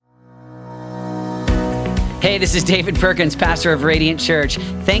Hey, this is David Perkins, pastor of Radiant Church.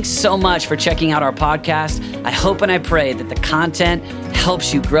 Thanks so much for checking out our podcast. I hope and I pray that the content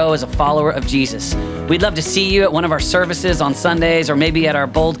helps you grow as a follower of Jesus. We'd love to see you at one of our services on Sundays or maybe at our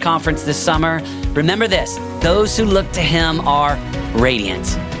Bold conference this summer. Remember this, those who look to him are radiant.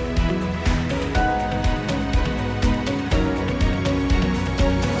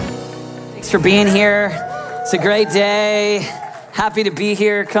 Thanks for being here. It's a great day. Happy to be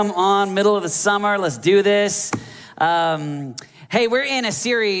here. Come on, middle of the summer. Let's do this. Hey, we're in a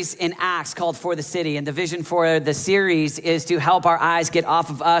series in Acts called For the City, and the vision for the series is to help our eyes get off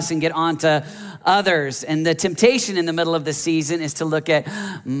of us and get onto others. And the temptation in the middle of the season is to look at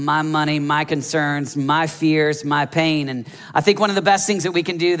my money, my concerns, my fears, my pain. And I think one of the best things that we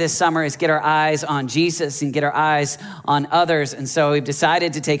can do this summer is get our eyes on Jesus and get our eyes on others. And so we've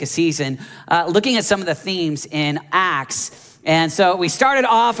decided to take a season looking at some of the themes in Acts. And so we started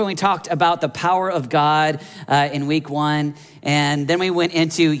off and we talked about the power of God in week 1. And then we went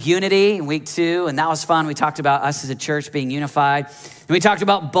into unity in week 2. And that was fun. We talked about us as a church being unified. And we talked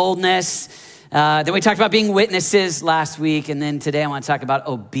about boldness. Then we talked about being witnesses last week. And then today I want to talk about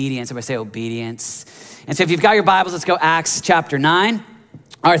obedience. Everybody say obedience. And so if you've got your Bibles, let's go Acts chapter 9.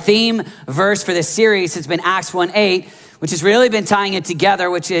 Our theme verse for this series has been Acts 1:8. which has really been tying it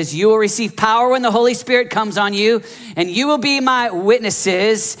together, which is you will receive power when the Holy Spirit comes on you, and you will be my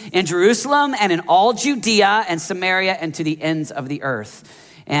witnesses in Jerusalem and in all Judea and Samaria and to the ends of the earth.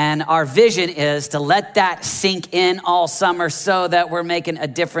 And our vision is to let that sink in all summer so that we're making a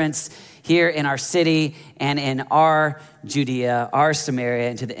difference here in our city and in our Judea, our Samaria,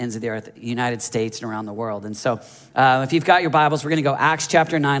 and to the ends of the earth, United States and around the world. And so if you've got your Bibles, we're gonna go Acts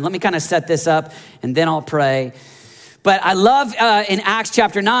chapter 9. Let me kind of set this up and then I'll pray. But I love in Acts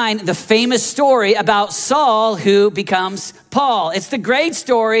chapter 9, the famous story about Saul who becomes Paul. It's the great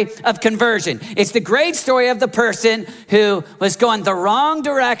story of conversion. It's the great story of the person who was going the wrong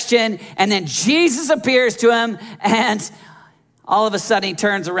direction, and then Jesus appears to him, and all of a sudden he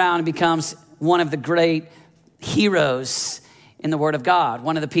turns around and becomes one of the great heroes in the Word of God,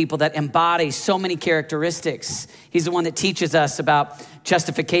 one of the people that embodies so many characteristics. He's the one that teaches us about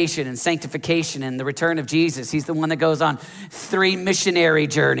justification and sanctification and the return of Jesus. He's the one that goes on 3 missionary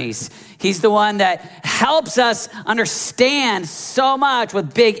journeys. He's the one that helps us understand so much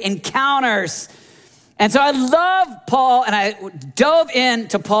with big encounters. And so I love Paul, and I dove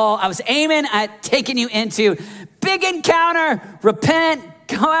into Paul. I was aiming at taking you into big encounter, repent,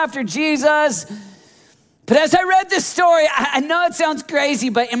 go after Jesus. But as I read this story, I know it sounds crazy,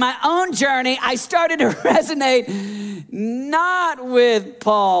 but in my own journey, I started to resonate not with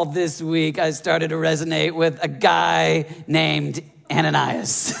Paul this week. I started to resonate with a guy named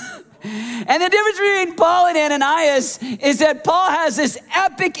Ananias. And the difference between Paul and Ananias is that Paul has this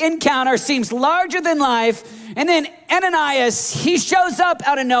epic encounter, seems larger than life. And then Ananias, he shows up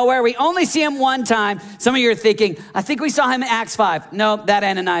out of nowhere. We only see him one time. Some of you are thinking, I think we saw him in Acts 5. No, that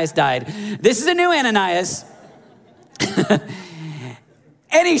Ananias died. This is a new Ananias.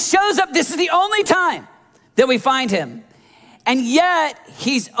 And he shows up. This is the only time that we find him. And yet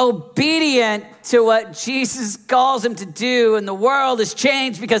he's obedient to what Jesus calls him to do. And the world has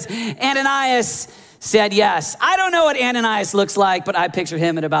changed because Ananias said yes. I don't know what Ananias looks like, but I picture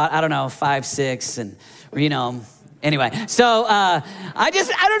him at about, 5'6", and anyway. So I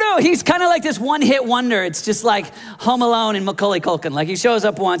don't know. He's kind of like this one-hit wonder. It's just like Home Alone and Macaulay Culkin. Like he shows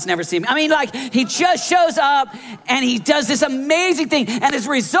up once, never see him. He just shows up and he does this amazing thing. And as a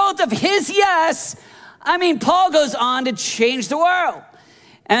result of his yes, Paul goes on to change the world.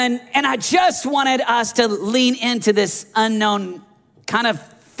 And I just wanted us to lean into this unknown kind of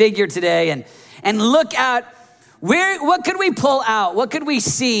figure today and look at what could we pull out? What could we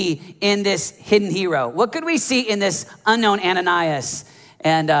see in this hidden hero? What could we see in this unknown Ananias?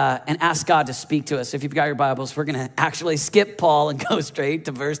 And ask God to speak to us. So if you've got your Bibles, we're going to actually skip Paul and go straight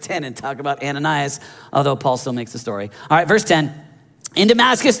to verse 10 and talk about Ananias, although Paul still makes the story. All right, verse 10. In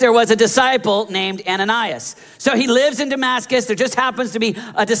Damascus, there was a disciple named Ananias. So he lives in Damascus. There just happens to be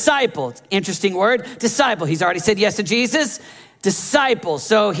a disciple. Interesting word, disciple. He's already said yes to Jesus. Disciple.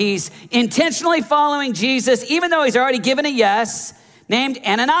 So he's intentionally following Jesus, even though he's already given a yes, named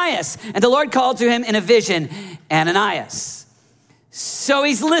Ananias. And the Lord called to him in a vision, Ananias. So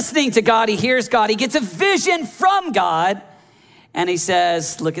he's listening to God. He hears God. He gets a vision from God. And he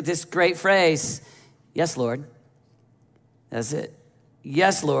says, look at this great phrase. Yes, Lord. That's it.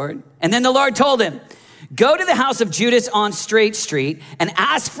 Yes, Lord. And then the Lord told him, go to the house of Judas on Straight Street and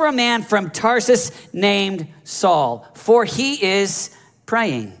ask for a man from Tarsus named Saul, for he is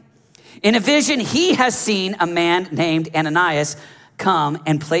praying. In a vision, he has seen a man named Ananias come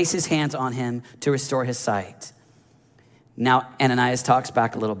and place his hands on him to restore his sight. Now, Ananias talks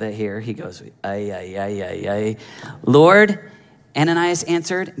back a little bit here. He goes, ay. Lord, Ananias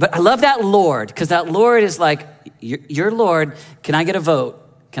answered. But I love that Lord, because that Lord is like, you're Lord. Can I get a vote?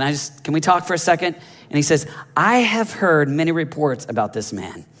 Can we talk for a second? And he says, I have heard many reports about this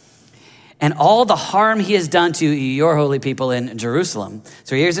man and all the harm he has done to your holy people in Jerusalem.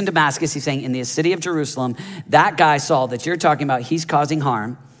 So here's in Damascus, he's saying in the city of Jerusalem, that guy Saul that you're talking about, he's causing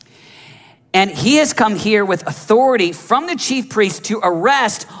harm. And he has come here with authority from the chief priest to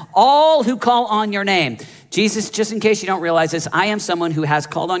arrest all who call on your name. Jesus, just in case you don't realize this, I am someone who has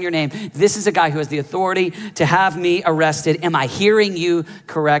called on your name. This is a guy who has the authority to have me arrested. Am I hearing you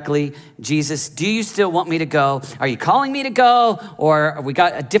correctly? Jesus, do you still want me to go? Are you calling me to go? Or we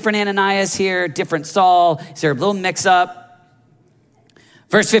got a different Ananias here, different Saul? Is there a little mix up?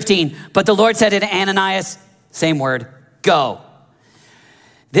 Verse 15, but the Lord said to Ananias, same word, go.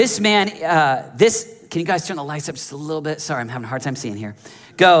 This man, can you guys turn the lights up just a little bit? Sorry, I'm having a hard time seeing here.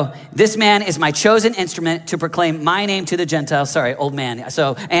 Go, this man is my chosen instrument to proclaim my name to the Gentiles. Sorry, old man.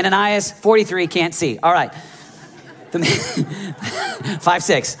 So Ananias, 43, can't see. All right.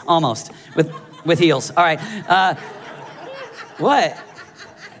 5'6", almost, with heels. All right. What?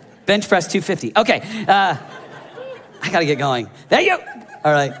 Bench press 250. Okay. I got to get going. There you go.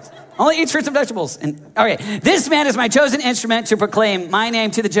 All right. Only eat fruits and vegetables. Okay, this man is my chosen instrument to proclaim my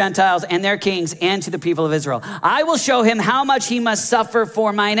name to the Gentiles and their kings and to the people of Israel. I will show him how much he must suffer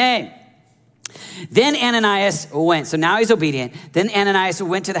for my name. Then Ananias went. So now he's obedient. Then Ananias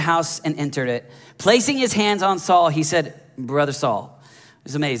went to the house and entered it. Placing his hands on Saul, he said, Brother Saul.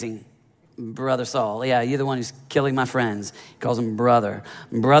 It's amazing. Brother Saul. Yeah, you're the one who's killing my friends. He calls him brother.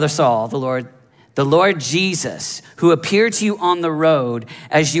 Brother Saul, the Lord Jesus, who appeared to you on the road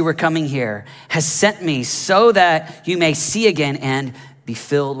as you were coming here, has sent me so that you may see again and be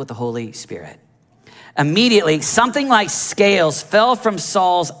filled with the Holy Spirit. Immediately, something like scales fell from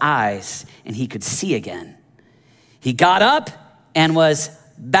Saul's eyes, and he could see again. He got up and was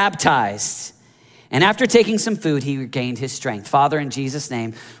baptized. And after taking some food, he regained his strength. Father, in Jesus'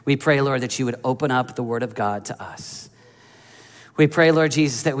 name, we pray, Lord, that you would open up the word of God to us. We pray, Lord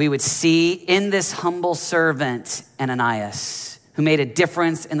Jesus, that we would see in this humble servant, Ananias, who made a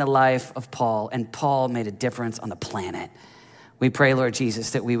difference in the life of Paul, and Paul made a difference on the planet. We pray, Lord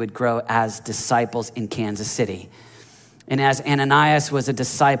Jesus, that we would grow as disciples in Kansas City. And as Ananias was a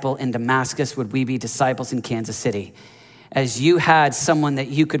disciple in Damascus, would we be disciples in Kansas City? As you had someone that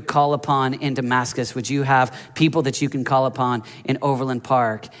you could call upon in Damascus, would you have people that you can call upon in Overland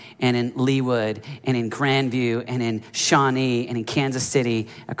Park and in Leawood and in Grandview and in Shawnee and in Kansas City,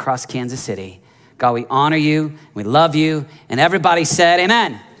 across Kansas City? God, we honor you, we love you, and everybody said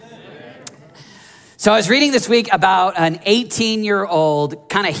amen. So I was reading this week about an 18-year-old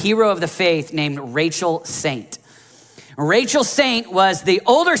kind of hero of the faith named Rachel Saint. Rachel Saint was the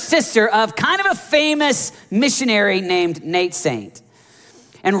older sister of kind of a famous missionary named Nate Saint.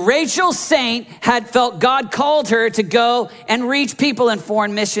 And Rachel Saint had felt God called her to go and reach people in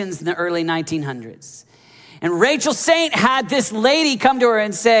foreign missions in the early 1900s. And Rachel Saint had this lady come to her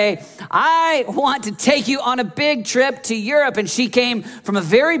and say, I want to take you on a big trip to Europe. And she came from a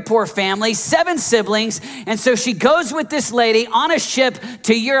very poor family, 7 siblings. And so she goes with this lady on a ship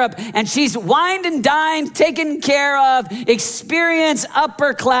to Europe, and she's wined and dined, taken care of, experienced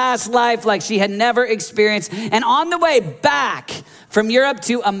upper class life like she had never experienced. And on the way back from Europe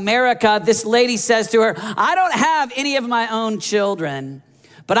to America, this lady says to her, I don't have any of my own children,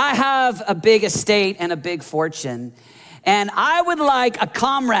 but I have a big estate and a big fortune. And I would like a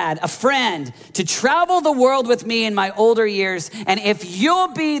comrade, a friend, to travel the world with me in my older years. And if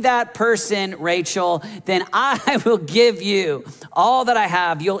you'll be that person, Rachel, then I will give you all that I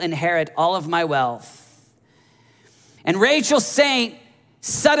have. You'll inherit all of my wealth. And Rachel Saint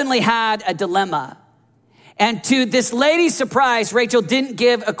suddenly had a dilemma. And to this lady's surprise, Rachel didn't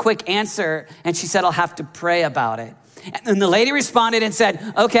give a quick answer. And she said, I'll have to pray about it. And the lady responded and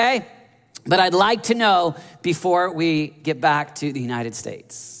said, okay, but I'd like to know before we get back to the United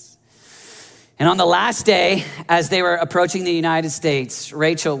States. And on the last day, as they were approaching the United States,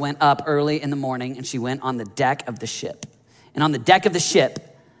 Rachel went up early in the morning and she went on the deck of the ship. And on the deck of the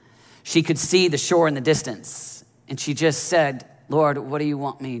ship, she could see the shore in the distance. And she just said, Lord, what do you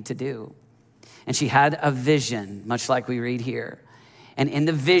want me to do? And she had a vision, much like we read here. And in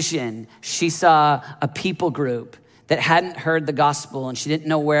the vision, she saw a people group that hadn't heard the gospel, and she didn't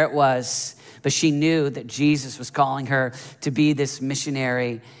know where it was, but she knew that Jesus was calling her to be this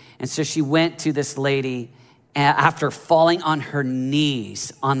missionary. And so she went to this lady after falling on her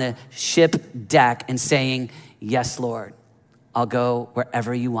knees on the ship deck and saying, yes, Lord, I'll go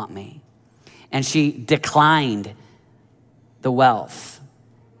wherever you want me. And she declined the wealth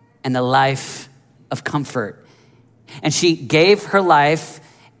and the life of comfort. And she gave her life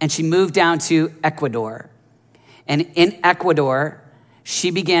and she moved down to Ecuador. And in Ecuador,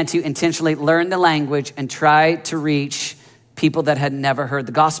 she began to intentionally learn the language and try to reach people that had never heard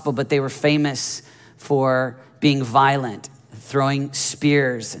the gospel, but they were famous for being violent, throwing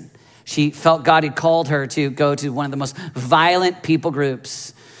spears. And she felt God had called her to go to one of the most violent people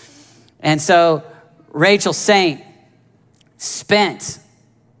groups. And so Rachel Saint spent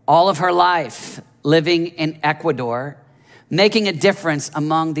all of her life living in Ecuador, making a difference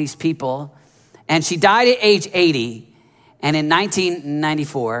among these people. And she died at age 80. And in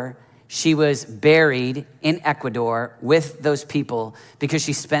 1994, she was buried in Ecuador with those people because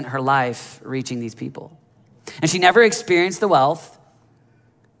she spent her life reaching these people. And she never experienced the wealth,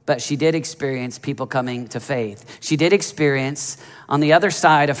 but she did experience people coming to faith. She did experience on the other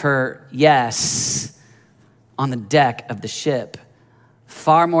side of her yes, on the deck of the ship,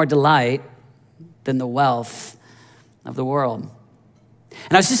 far more delight than the wealth of the world.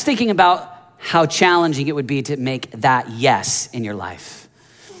 And I was just thinking about how challenging it would be to make that yes in your life.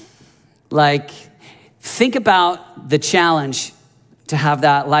 Like, think about the challenge to have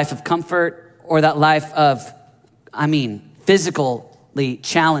that life of comfort or that life of, physically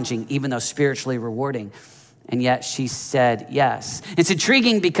challenging, even though spiritually rewarding. And yet she said yes. It's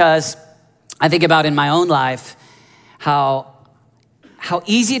intriguing because I think about in my own life how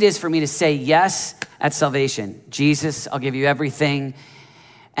easy it is for me to say yes at salvation. Jesus, I'll give you everything.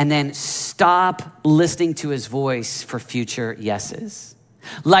 And then stop listening to his voice for future yeses.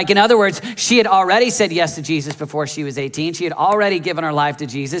 Like, in other words, she had already said yes to Jesus before she was 18. She had already given her life to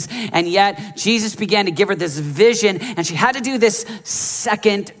Jesus. And yet Jesus began to give her this vision and she had to do this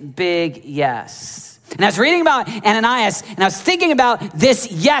second big yes. And I was reading about Ananias and I was thinking about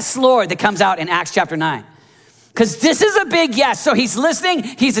this yes, Lord, that comes out in Acts chapter 9. Because this is a big yes. So he's listening,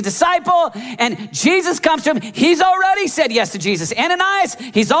 he's a disciple, and Jesus comes to him. He's already said yes to Jesus. Ananias,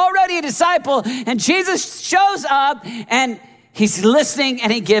 he's already a disciple, and Jesus shows up, and he's listening, and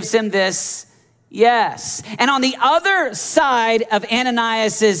he gives him this yes. And on the other side of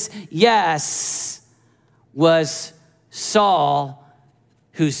Ananias's yes was Saul,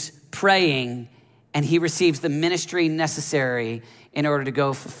 who's praying, and he receives the ministry necessary in order to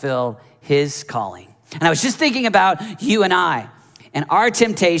go fulfill his calling. And I was just thinking about you and I and our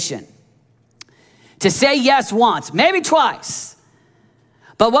temptation to say yes once, maybe twice.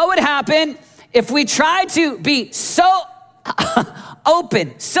 But what would happen if we tried to be so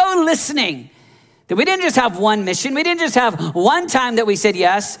open, so listening, that we didn't just have one mission, we didn't just have one time that we said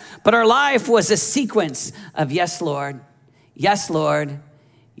yes, but our life was a sequence of yes, Lord, yes, Lord,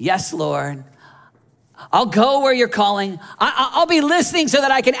 yes, Lord. I'll go where you're calling. I'll be listening so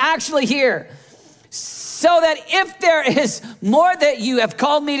that I can actually hear. So that if there is more that you have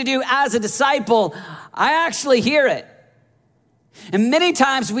called me to do as a disciple, I actually hear it. And many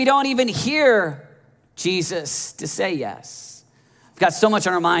times we don't even hear Jesus to say yes. We've got so much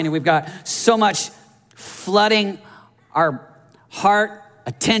on our mind and we've got so much flooding our heart,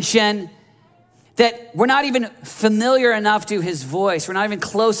 attention, that we're not even familiar enough to his voice. We're not even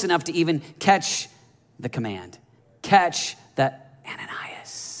close enough to even catch the command, catch that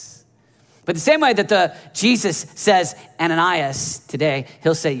Ananias. But the same way that Jesus says Ananias today,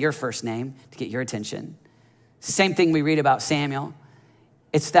 he'll say your first name to get your attention. Same thing we read about Samuel.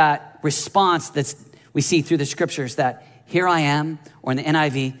 It's that response that we see through the scriptures that here I am, or in the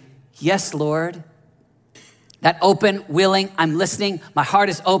NIV, yes, Lord. That open, willing, I'm listening, my heart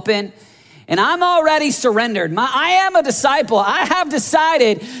is open, and I'm already surrendered. I am a disciple. I have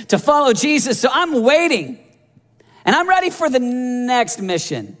decided to follow Jesus, so I'm waiting, and I'm ready for the next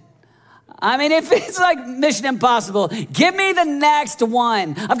mission. If it's like Mission Impossible, give me the next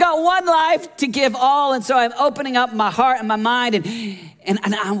one. I've got one life to give all, and so I'm opening up my heart and my mind, and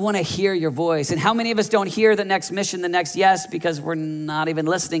I want to hear your voice. And how many of us don't hear the next mission, the next yes, because we're not even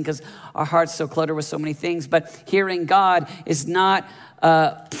listening because our heart's so cluttered with so many things. But hearing God is not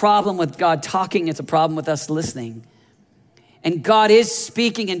a problem with God talking. It's a problem with us listening. And God is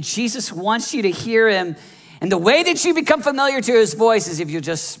speaking, and Jesus wants you to hear him. And the way that you become familiar to his voice is if you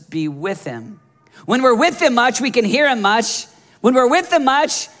just be with him. When we're with him much, we can hear him much. When we're with him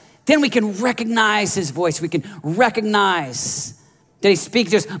much, then we can recognize his voice. We can recognize that he speaks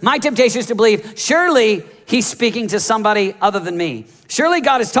to us. My temptation is to believe, surely he's speaking to somebody other than me. Surely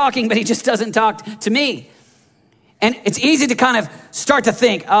God is talking, but he just doesn't talk to me. And it's easy to kind of start to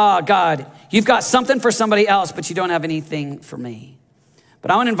think, oh, God, you've got something for somebody else, but you don't have anything for me.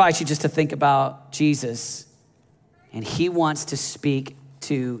 But I want to invite you just to think about Jesus. and he wants to speak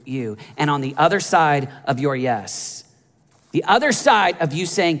to you. And on the other side of your yes, the other side of you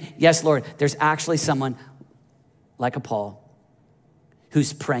saying, yes, Lord, there's actually someone like a Paul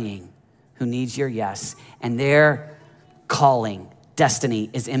who's praying, who needs your yes, and their calling, destiny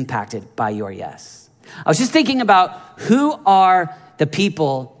is impacted by your yes. I was just thinking about who are the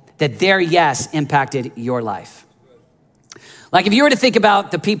people that their yes impacted your life. Like if you were to think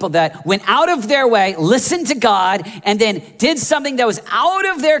about the people that went out of their way, listened to God, and then did something that was out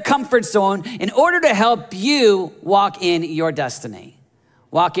of their comfort zone in order to help you walk in your destiny,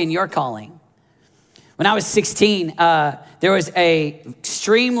 walk in your calling. When I was 16, there was a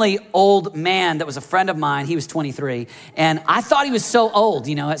extremely old man that was a friend of mine. He was 23, and I thought he was so old,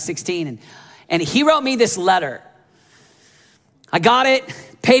 at 16. And he wrote me this letter. I got it,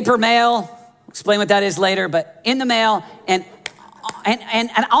 paper mail. I'll explain what that is later, but in the mail. And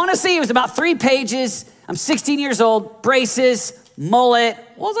honestly, it was about 3 pages. I'm 16 years old, braces, mullet,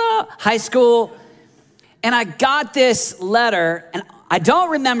 what's up, high school. And I got this letter, and I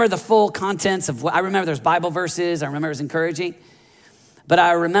don't remember the full contents of what, I remember there's Bible verses, I remember it was encouraging, but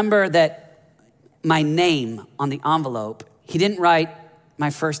I remember that my name on the envelope, he didn't write my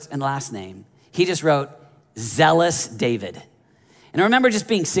first and last name. He just wrote, Zealous David. And I remember just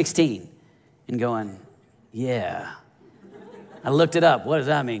being 16 and going, yeah. I looked it up. What does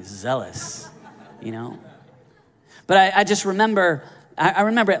that mean? Zealous, But I just remember, I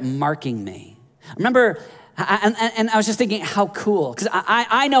remember it marking me. I remember, and I was just thinking how cool, because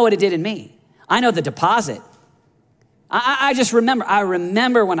I know what it did in me. I know the deposit. I just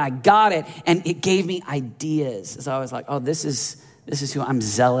remember, when I got it, and it gave me ideas. So I was like, oh, this is who I'm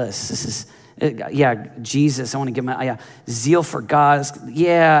zealous. This is, Jesus. I want to give my zeal for God.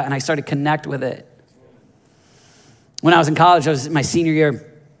 Yeah, and I started to connect with it. When I was in college, I was in my senior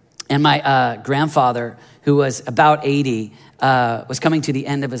year, and my grandfather, who was about 80, was coming to the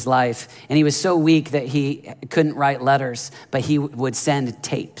end of his life, and he was so weak that he couldn't write letters, but he would send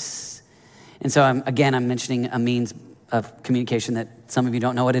tapes. And so I'm mentioning a means of communication that some of you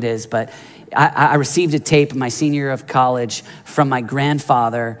don't know what it is, but I received a tape in my senior year of college from my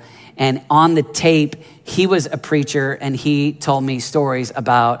grandfather, and on the tape, he was a preacher, and he told me stories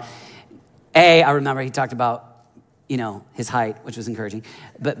about, I remember he talked about, his height, which was encouraging.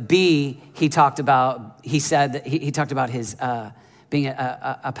 But B, he talked about his being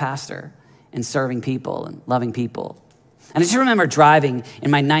a pastor and serving people and loving people. And I just remember driving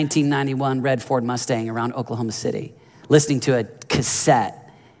in my 1991 red Ford Mustang around Oklahoma City, listening to a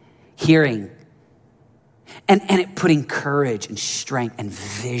cassette, hearing, and it putting courage and strength and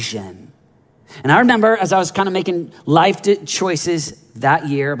vision. And I remember as I was kind of making life choices that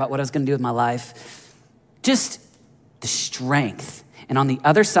year about what I was going to do with my life, just the strength. And on the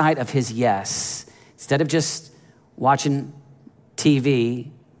other side of his yes, instead of just watching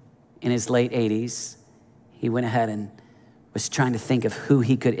TV in his late 80s, he went ahead and was trying to think of who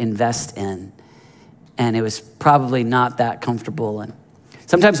he could invest in. And it was probably not that comfortable. And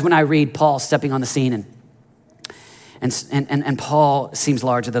sometimes when I read Paul stepping on the scene and Paul seems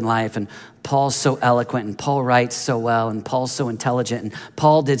larger than life, and Paul's so eloquent, and Paul writes so well, and Paul's so intelligent, and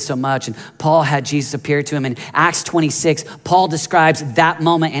Paul did so much, and Paul had Jesus appear to him. In Acts 26, Paul describes that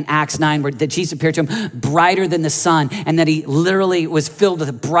moment in Acts 9 where that Jesus appeared to him brighter than the sun, and that he literally was filled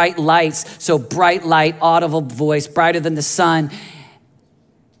with bright lights, so bright light, audible voice, brighter than the sun.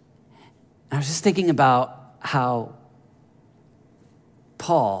 I was just thinking about how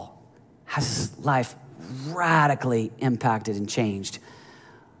Paul has his life radically impacted and changed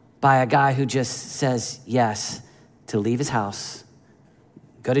by a guy who just says yes to leave his house,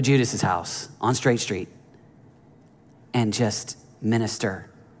 go to Judas's house on Straight Street, and just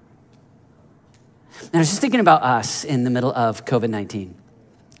minister. And I was just thinking about us in the middle of COVID-19.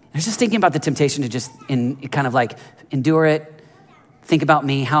 I was just thinking about the temptation to just kind of like endure it, think about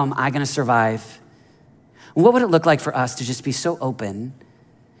me, how am I going to survive? What would it look like for us to just be so open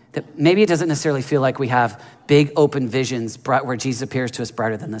that maybe it doesn't necessarily feel like we have big open visions where Jesus appears to us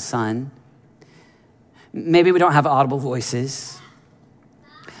brighter than the sun. Maybe we don't have audible voices,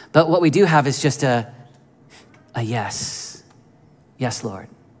 but what we do have is just a yes. Yes, Lord,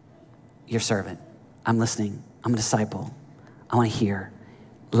 your servant. I'm listening. I'm a disciple. I want to hear.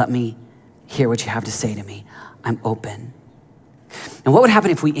 Let me hear what you have to say to me. I'm open. And what would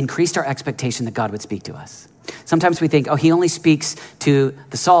happen if we increased our expectation that God would speak to us? Sometimes we think, he only speaks to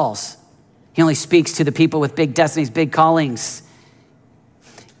the Sauls. He only speaks to the people with big destinies, big callings.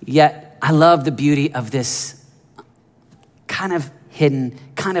 Yet I love the beauty of this kind of hidden,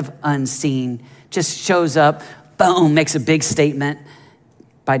 kind of unseen, just shows up, boom, makes a big statement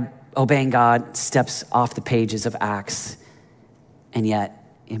by obeying God steps off the pages of Acts, and yet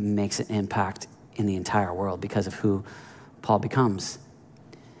it makes an impact in the entire world because of who Paul becomes.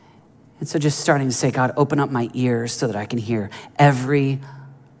 And so just starting to say, God, open up my ears so that I can hear every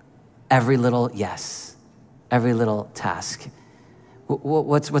little yes, every little task.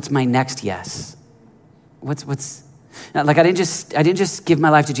 What's my next yes? What's like? I didn't just give my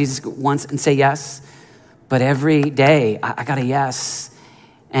life to Jesus once and say yes, but every day I got a yes.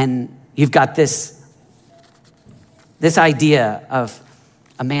 And you've got this idea of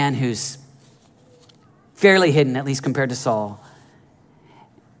a man who's fairly hidden, at least compared to Saul.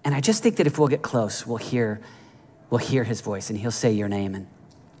 And I just think that if we'll get close, we'll hear his voice, and he'll say your name, and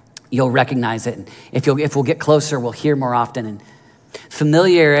you'll recognize it. And if we'll get closer, we'll hear more often. And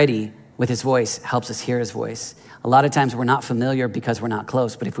familiarity with his voice helps us hear his voice. A lot of times we're not familiar because we're not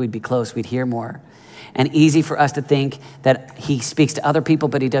close, but if we'd be close, we'd hear more. And easy for us to think that he speaks to other people,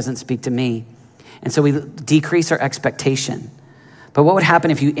 but he doesn't speak to me. And so we decrease our expectation. But what would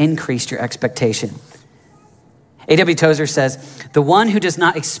happen if you increased your expectation? A.W. Tozer says, the one who does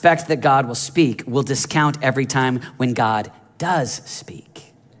not expect that God will speak will discount every time when God does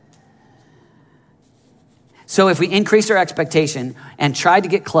speak. So if we increased our expectation and tried to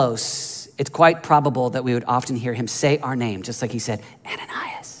get close, it's quite probable that we would often hear him say our name, just like he said,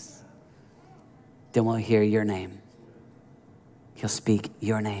 Ananias. Then we'll hear your name. He'll speak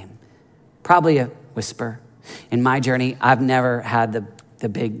your name. Probably a whisper. In my journey, I've never had the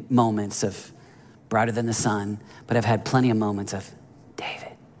big moments of brighter than the sun, but I've had plenty of moments of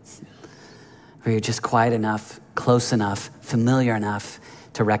David, where you're just quiet enough, close enough, familiar enough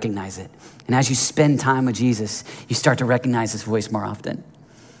to recognize it. And as you spend time with Jesus, you start to recognize his voice more often.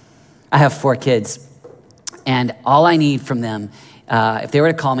 I have 4 kids, and all I need from them, if they were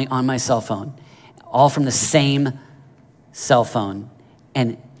to call me on my cell phone, all from the same cell phone,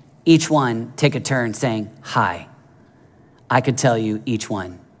 and each one take a turn saying, hi, I could tell you each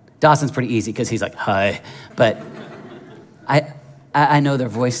one. Dawson's pretty easy because he's like, hi, but I know their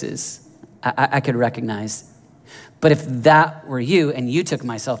voices. I could recognize. But if that were you and you took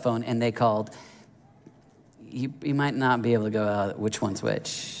my cell phone and they called, you might not be able to go, which one's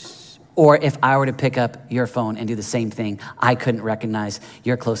which. Or if I were to pick up your phone and do the same thing, I couldn't recognize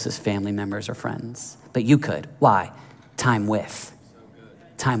your closest family members or friends. But you could. Why? Time with.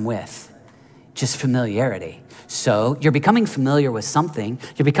 Just familiarity. So you're becoming familiar with something.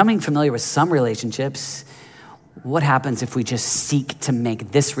 You're becoming familiar with some relationships. What happens if we just seek to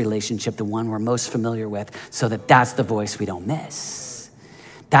make this relationship the one we're most familiar with so that that's the voice we don't miss?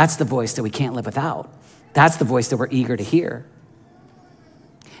 That's the voice that we can't live without. That's the voice that we're eager to hear.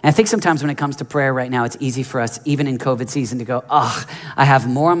 And I think sometimes when it comes to prayer right now, it's easy for us, even in COVID season, to go, I have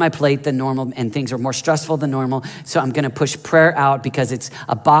more on my plate than normal and things are more stressful than normal. So I'm going to push prayer out because it's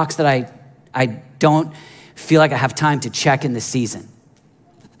a box that I don't feel like I have time to check in this season.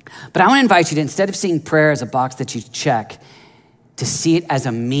 But I want to invite you to, instead of seeing prayer as a box that you check, to see it as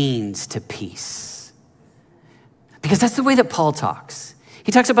a means to peace. Because that's the way that Paul talks.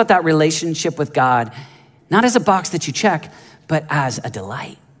 He talks about that relationship with God, not as a box that you check, but as a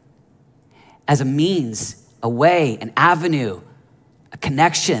delight, as a means, a way, an avenue, a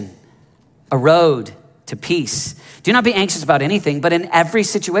connection, a road to peace. Do not be anxious about anything, but in every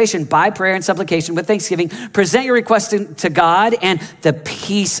situation, by prayer and supplication with thanksgiving, present your request to God, and the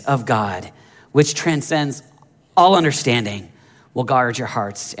peace of God, which transcends all understanding, will guard your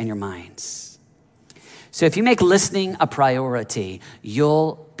hearts and your minds. So if you make listening a priority,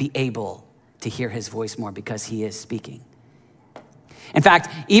 you'll be able to hear his voice more because he is speaking. In fact,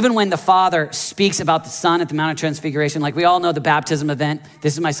 even when the Father speaks about the Son at the Mount of Transfiguration, like we all know the baptism event,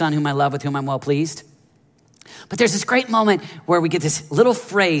 this is my Son whom I love, with whom I'm well pleased. But there's this great moment where we get this little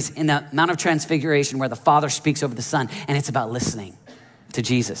phrase in the Mount of Transfiguration where the Father speaks over the Son, and it's about listening to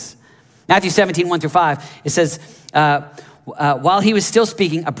Jesus. Matthew 17, 1-5, it says, while he was still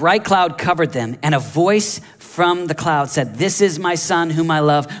speaking, a bright cloud covered them, and a voice from the cloud said, this is my Son whom I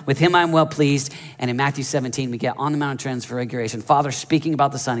love, with him I'm well pleased. And in Matthew 17, we get on the Mount of Transfiguration, Father speaking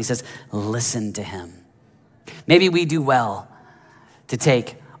about the Son, he says, listen to him. Maybe we do well to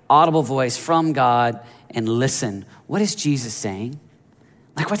take audible voice from God and listen. What is Jesus saying?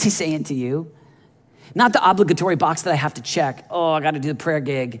 Like, what's he saying to you? Not the obligatory box that I have to check. I got to do the prayer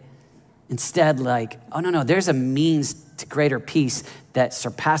gig. Instead, like, no, there's a means to greater peace that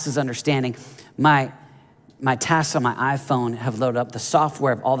surpasses understanding. My tasks on my iPhone have loaded up the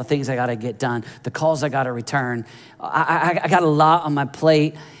software of all the things I got to get done, the calls I got to return. I got a lot on my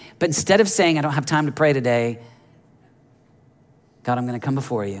plate. But instead of saying, I don't have time to pray today, God, I'm going to come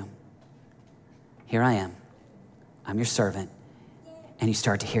before you. Here I am. I'm your servant. and you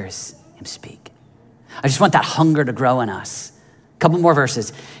start to hear him speak. I just want that hunger to grow in us. A couple more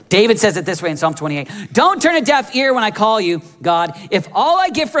verses. David says it this way in Psalm 28. Don't turn a deaf ear when I call you, God. If all I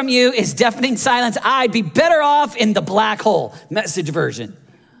get from you is deafening silence, I'd be better off in the black hole. Message version.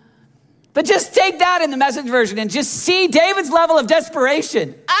 But just take that in the Message version and just see David's level of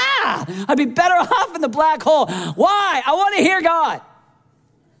desperation. I'd be better off in the black hole. Why? I want to hear God.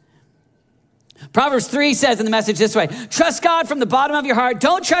 Proverbs 3 says in the Message this way, trust God from the bottom of your heart.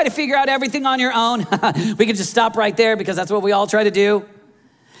 Don't try to figure out everything on your own. We can just stop right there because that's what we all try to do.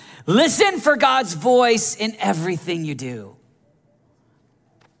 Listen for God's voice in everything you do.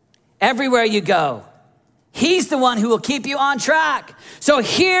 Everywhere you go, he's the one who will keep you on track. So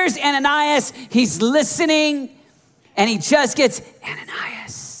here's Ananias. He's listening and he just gets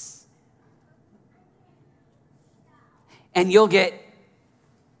Ananias. And you'll get,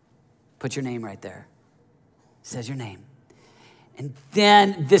 put your name right there. It says your name. And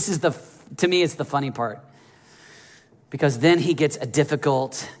then this is to me, it's the funny part. Because then he gets a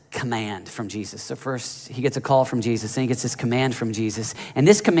difficult command from Jesus. So first he gets a call from Jesus, then he gets this command from Jesus. And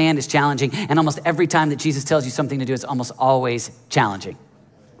this command is challenging. And almost every time that Jesus tells you something to do, it's almost always challenging.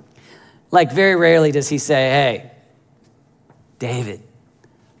 Like very rarely does he say, hey, David,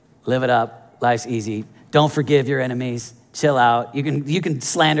 live it up. Life's easy. Don't forgive your enemies. Chill out. You can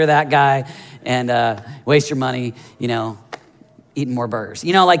slander that guy and waste your money, eating more burgers.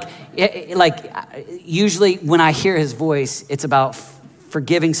 Usually when I hear his voice, it's about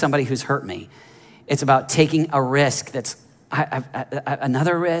forgiving somebody who's hurt me. It's about taking a risk that's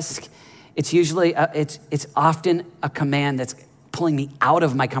another risk. It's usually, it's often a command that's pulling me out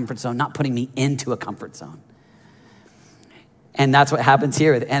of my comfort zone, not putting me into a comfort zone. And that's what happens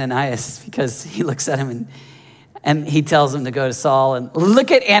here with Ananias, because he looks at him and he tells him to go to Saul. And look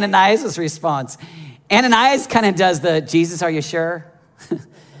at Ananias' response. Ananias kind of does the, Jesus, are you sure?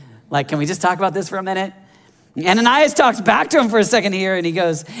 Like, can we just talk about this for a minute? Ananias talks back to him for a second here and he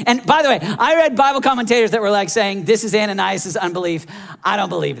goes, and by the way, I read Bible commentators that were like saying, this is Ananias' unbelief. I don't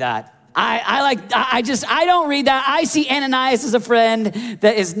believe that. I don't read that. I see Ananias as a friend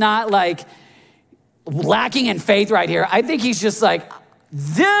that is not like lacking in faith right here. I think he's just like,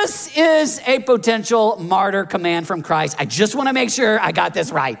 this is a potential martyr command from Christ. I just want to make sure I got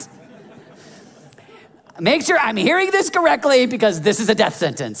this right. Make sure I'm hearing this correctly because this is a death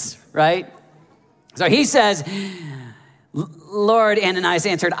sentence, right? So he says, Lord, Ananias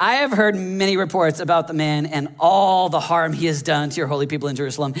answered, I have heard many reports about the man and all the harm he has done to your holy people in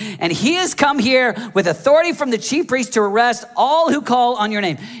Jerusalem. And he has come here with authority from the chief priest to arrest all who call on your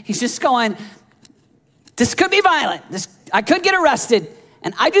name. He's just going, this could be violent. I could get arrested.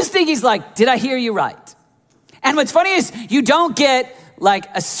 And I just think he's like, did I hear you right? And what's funny is you don't get like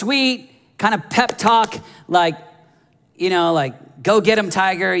a sweet kind of pep talk, like, go get him,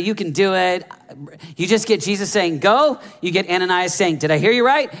 tiger. You can do it. You just get Jesus saying, go. You get Ananias saying, did I hear you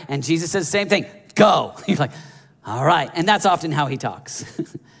right? And Jesus says the same thing, go. You're like, all right. And that's often how he talks.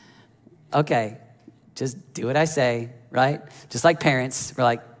 Okay, just do what I say, right? Just like parents, we're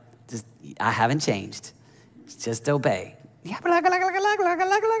like, I haven't changed. Just obey. Yeah,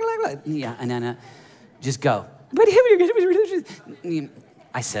 and then just go.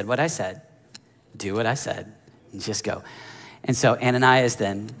 I said what I said. Do what I said. And just go. And so Ananias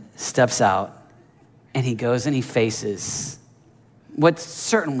then steps out and he goes and he faces what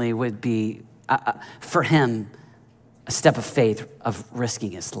certainly would be, for him, a step of faith of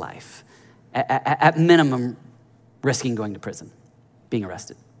risking his life. At minimum, risking going to prison, being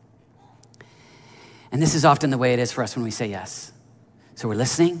arrested. And this is often the way it is for us when we say yes. So we're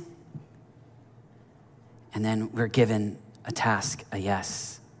listening, and then we're given a task, a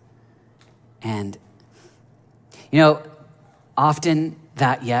yes. And, often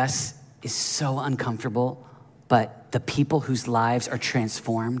that yes is so uncomfortable, but the people whose lives are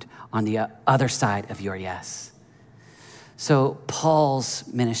transformed on the other side of your yes. So Paul's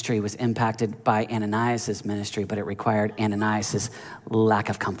ministry was impacted by Ananias' ministry, but it required Ananias' lack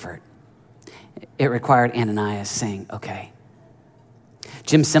of comfort. It required Ananias saying, okay.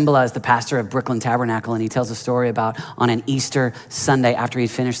 Jim Cymbala is the pastor of Brooklyn Tabernacle, and he tells a story about on an Easter Sunday after he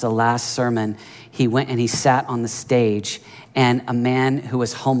finished the last sermon, he went and he sat on the stage, and a man who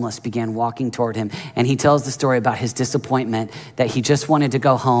was homeless began walking toward him. And he tells the story about his disappointment that he just wanted to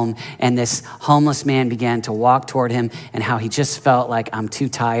go home, and this homeless man began to walk toward him and how he just felt like, I'm too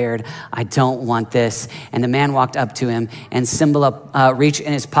tired, I don't want this. And the man walked up to him, and Cymbala reached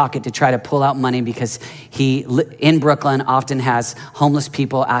in his pocket to try to pull out money because he, in Brooklyn, often has homeless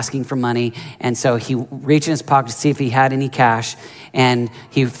people asking for money. And so he reached in his pocket to see if he had any cash, and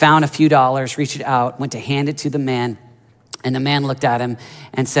he found a few dollars, reached it out, went to hand it to the man. And the man looked at him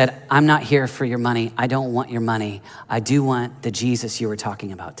and said, I'm not here for your money. I don't want your money. I do want the Jesus you were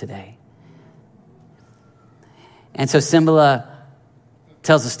talking about today. And so Simbala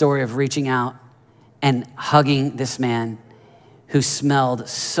tells the story of reaching out and hugging this man who smelled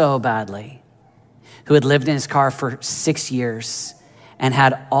so badly, who had lived in his car for 6 years and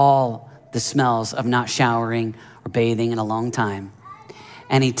had all the smells of not showering or bathing in a long time.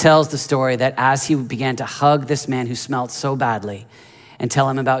 And he tells the story that as he began to hug this man who smelled so badly and tell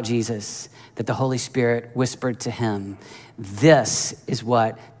him about Jesus, that the Holy Spirit whispered to him, this is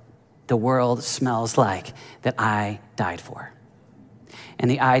what the world smells like that I died for. And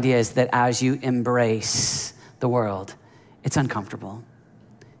the idea is that as you embrace the world, it's uncomfortable.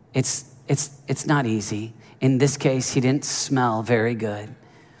 It's not easy. In this case, he didn't smell very good.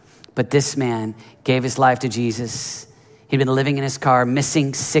 But this man gave his life to Jesus. He'd been living in his car,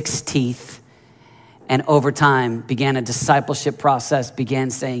 missing 6 teeth, and over time began a discipleship process, began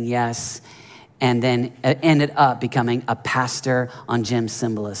saying yes, and then ended up becoming a pastor on Jim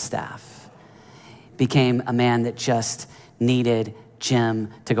Simbala's staff. Became a man that just needed Jim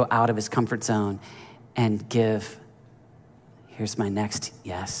to go out of his comfort zone and give, here's my next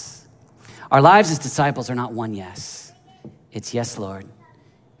yes. Our lives as disciples are not one yes. It's yes, Lord.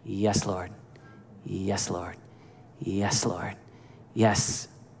 Yes, Lord. Yes, Lord. Yes, Lord. Yes,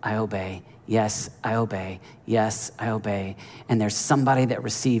 I obey. Yes, I obey. Yes, I obey. And there's somebody that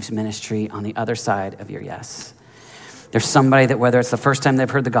receives ministry on the other side of your yes. There's somebody that whether it's the first time they've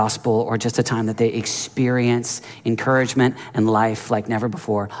heard the gospel or just a time that they experience encouragement and life like never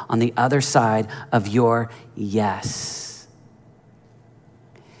before, on the other side of your yes.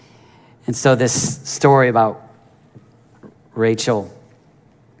 And so this story about Rachel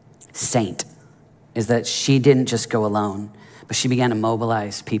Saint is that she didn't just go alone, but she began to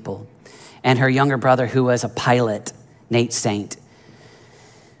mobilize people. And her younger brother, who was a pilot, Nate Saint,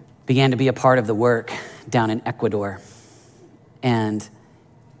 began to be a part of the work down in Ecuador. And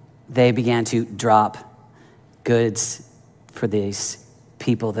they began to drop goods for these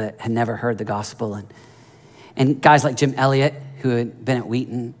people that had never heard the gospel. And guys like Jim Elliot, who had been at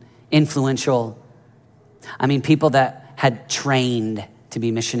Wheaton, influential, people that had trained to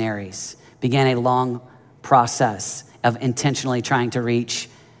be missionaries, began a long process of intentionally trying to reach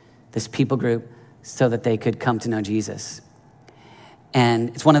this people group so that they could come to know Jesus. And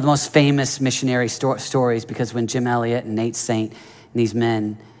it's one of the most famous missionary stories because when Jim Elliot and Nate Saint and these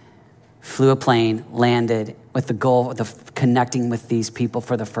men flew a plane, landed with the goal of connecting with these people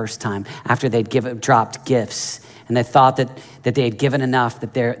for the first time after they'd dropped gifts, and they thought that they had given enough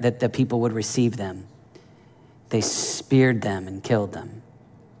that the people would receive them. They speared them and killed them.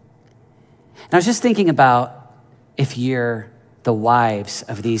 And I was just thinking about if you're the wives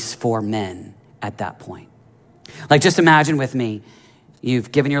of these 4 men at that point. Like, just imagine with me,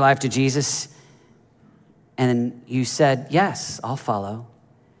 you've given your life to Jesus and you said, yes, I'll follow.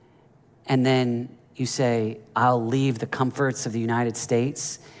 And then you say, I'll leave the comforts of the United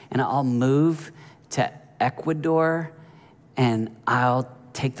States and I'll move to Ecuador and I'll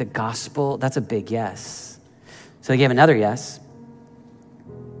take the gospel. That's a big yes. So they gave another yes.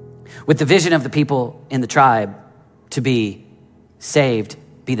 With the vision of the people in the tribe to be saved,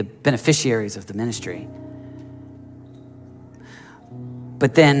 be the beneficiaries of the ministry.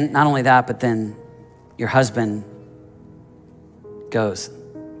 But then, not only that, but then your husband is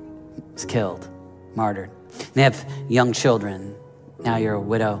killed, martyred. They have young children. Now you're a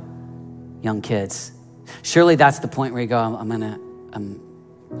widow, young kids. Surely that's the point where you go, I'm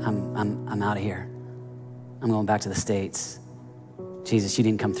out of here. I'm going back to the States. Jesus, you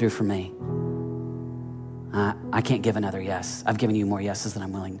didn't come through for me. I can't give another yes. I've given you more yeses than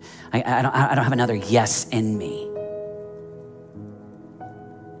I'm willing. I don't have another yes in me.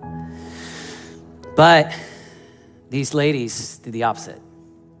 But these ladies did the opposite.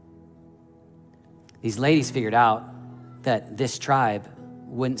 These ladies figured out that this tribe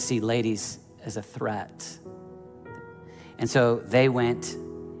wouldn't see ladies as a threat. And so they went,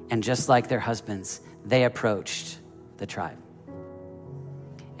 and just like their husbands, they approached the tribe.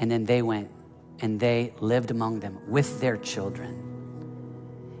 And then they went and they lived among them with their children.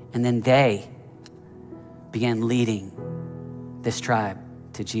 And then they began leading this tribe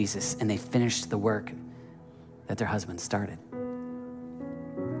to Jesus, and they finished the work that their husbands started.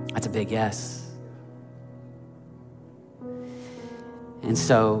 That's a big yes. And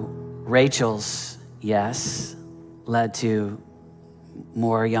so Rachel's yes led to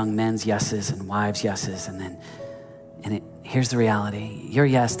more young men's yeses and wives' yeses, here's the reality. Your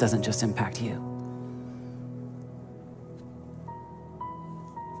yes doesn't just impact you.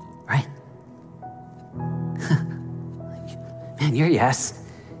 Right? man, your yes,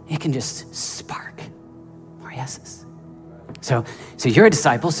 it can just spark more yeses. So you're a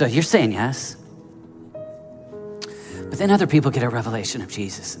disciple, so you're saying yes. But then other people get a revelation of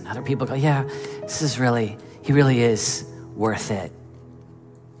Jesus, and other people go, yeah, he really is worth it.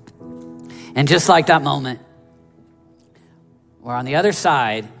 And just like that moment, we're on the other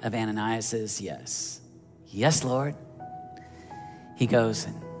side of Ananias' yes. Yes, Lord. He goes,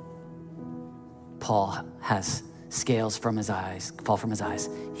 and Paul has scales from his eyes, fall from his eyes.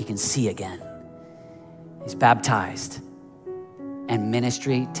 He can see again. He's baptized, and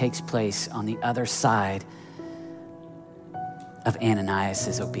ministry takes place on the other side of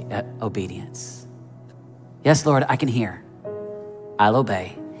Ananias' obedience. Yes, Lord, I can hear. I'll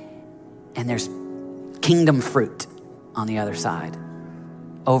obey. And there's kingdom fruit on the other side,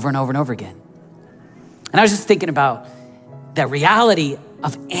 over and over and over again. And I was just thinking about the reality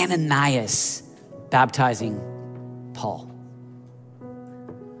of Ananias baptizing Paul,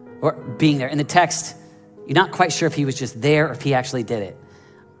 or being there. In the text, you're not quite sure if he was just there or if he actually did it,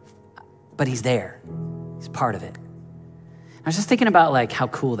 but he's there. He's part of it. I was just thinking about like how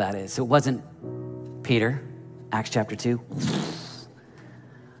cool that is. It wasn't Peter, Acts chapter 2.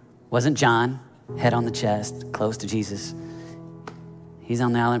 Wasn't John, head on the chest, close to Jesus. He's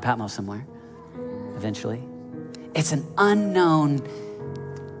on the island of Patmos somewhere, eventually. It's an unknown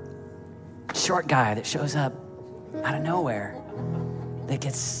short guy that shows up out of nowhere that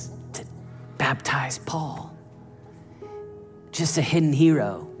gets to baptize Paul. Just a hidden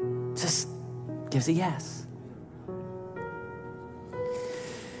hero, just gives a yes.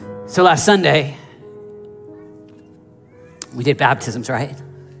 So last Sunday, we did baptisms, right?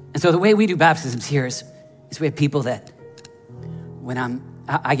 And so the way we do baptisms here is we have people that when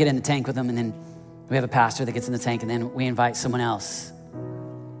I get in the tank with them, and then we have a pastor that gets in the tank, and then we invite someone else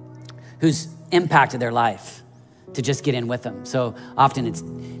who's impacted their life to just get in with them. So often it's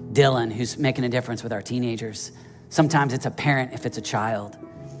Dylan who's making a difference with our teenagers. Sometimes it's a parent if it's a child.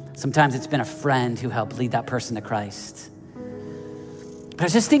 Sometimes it's been a friend who helped lead that person to Christ. But I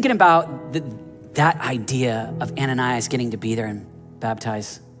was just thinking about that idea of Ananias getting to be there and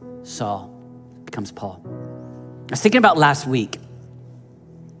baptize Saul, becomes Paul. I was thinking about last week.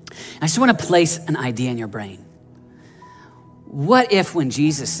 I just want to place an idea in your brain. What if when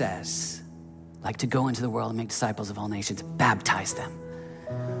Jesus says, like, to go into the world and make disciples of all nations, baptize them?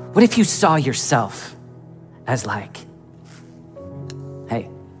 What if you saw yourself as like, hey,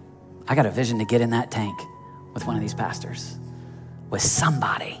 I got a vision to get in that tank with one of these pastors, with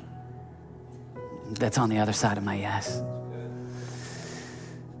somebody that's on the other side of my yes.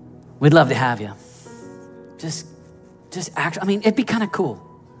 We'd love to have you. Just act. I mean, it'd be kind of cool.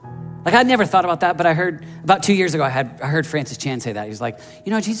 Like, I'd never thought about that, but I heard about 2 years ago, I heard Francis Chan say that. He was like,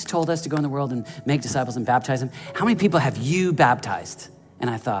 Jesus told us to go in the world and make disciples and baptize them. How many people have you baptized? And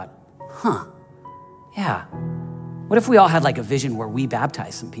I thought, yeah. What if we all had like a vision where we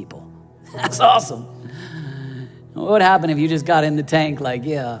baptize some people? That's awesome. What would happen if you just got in the tank like,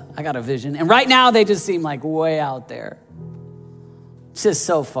 yeah, I got a vision. And right now they just seem like way out there. It's just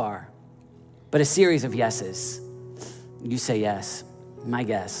so far. But a series of yeses. You say yes. My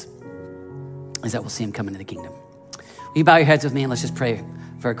guess is that we'll see him come into the kingdom. Will you bow your heads with me and let's just pray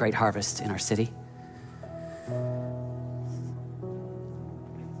for a great harvest in our city?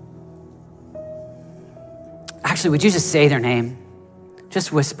 Actually, would you just say their name?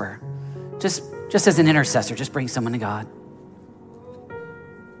 Just whisper. Just as an intercessor, just bring someone to God.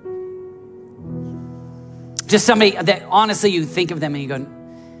 Just somebody that honestly you think of them and you go,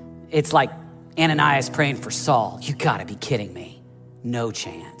 it's like Ananias praying for Saul. You gotta be kidding me. No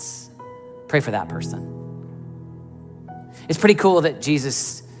chance. Pray for that person. It's pretty cool that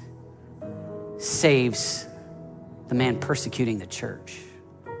Jesus saves the man persecuting the church.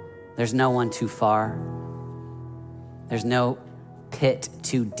 There's no one too far. There's no pit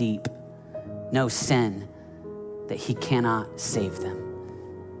too deep. No sin that he cannot save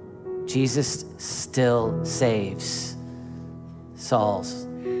them. Jesus still saves Saul's.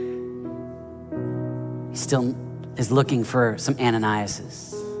 He still is looking for some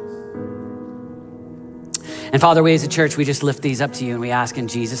Ananiases. And Father, we as a church, we just lift these up to you and we ask in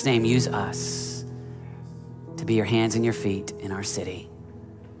Jesus' name, use us to be your hands and your feet in our city,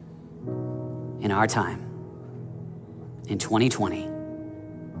 in our time, in 2020.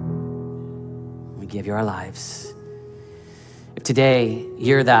 We give you our lives. If today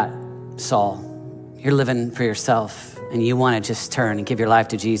you're that Saul, you're living for yourself and you want to just turn and give your life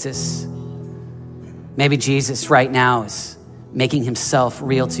to Jesus, maybe Jesus right now is making himself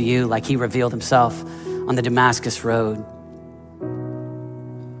real to you like he revealed himself on the Damascus road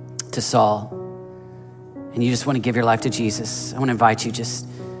to Saul. and you just want to give your life to Jesus, I want to invite you, just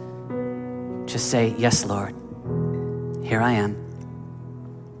say, yes, Lord, here I am.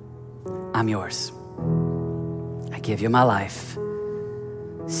 I'm yours. I give you my life.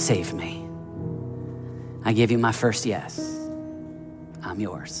 Save me. I give you my first yes. I'm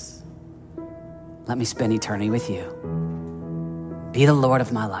yours. Let me spend eternity with you. Be the Lord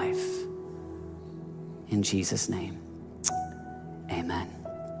of my life. In Jesus' name, amen.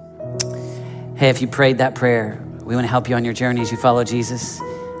 Hey, if you prayed that prayer, we want to help you on your journey as you follow Jesus.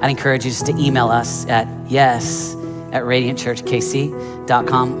 I'd encourage you just to email us at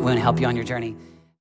yes@radiantchurchkc.com. We want to help you on your journey.